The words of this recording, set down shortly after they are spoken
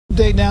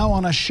Update now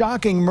on a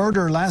shocking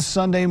murder last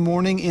Sunday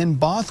morning in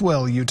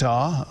Bothwell,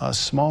 Utah, a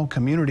small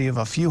community of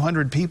a few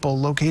hundred people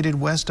located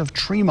west of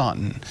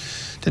Tremonton.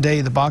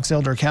 Today, the Box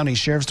Elder County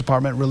Sheriff's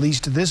Department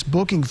released this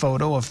booking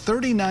photo of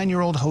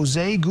 39-year-old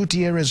Jose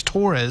Gutierrez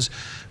Torres,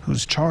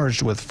 who's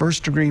charged with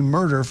first-degree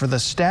murder for the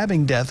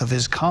stabbing death of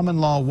his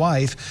common-law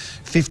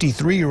wife,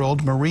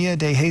 53-year-old Maria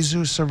de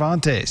Jesus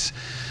Cervantes.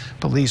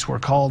 Police were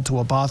called to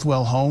a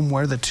Bothwell home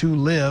where the two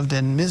lived,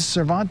 and Ms.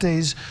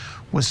 Cervantes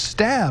was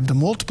stabbed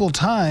multiple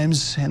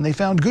times, and they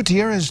found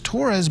Gutierrez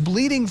Torres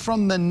bleeding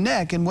from the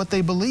neck in what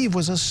they believe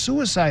was a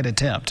suicide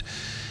attempt.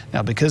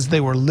 Now, because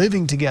they were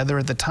living together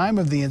at the time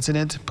of the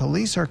incident,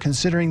 police are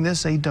considering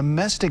this a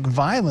domestic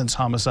violence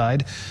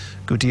homicide.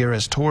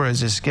 Gutierrez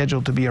Torres is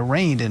scheduled to be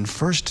arraigned in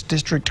First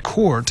District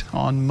Court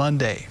on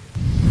Monday.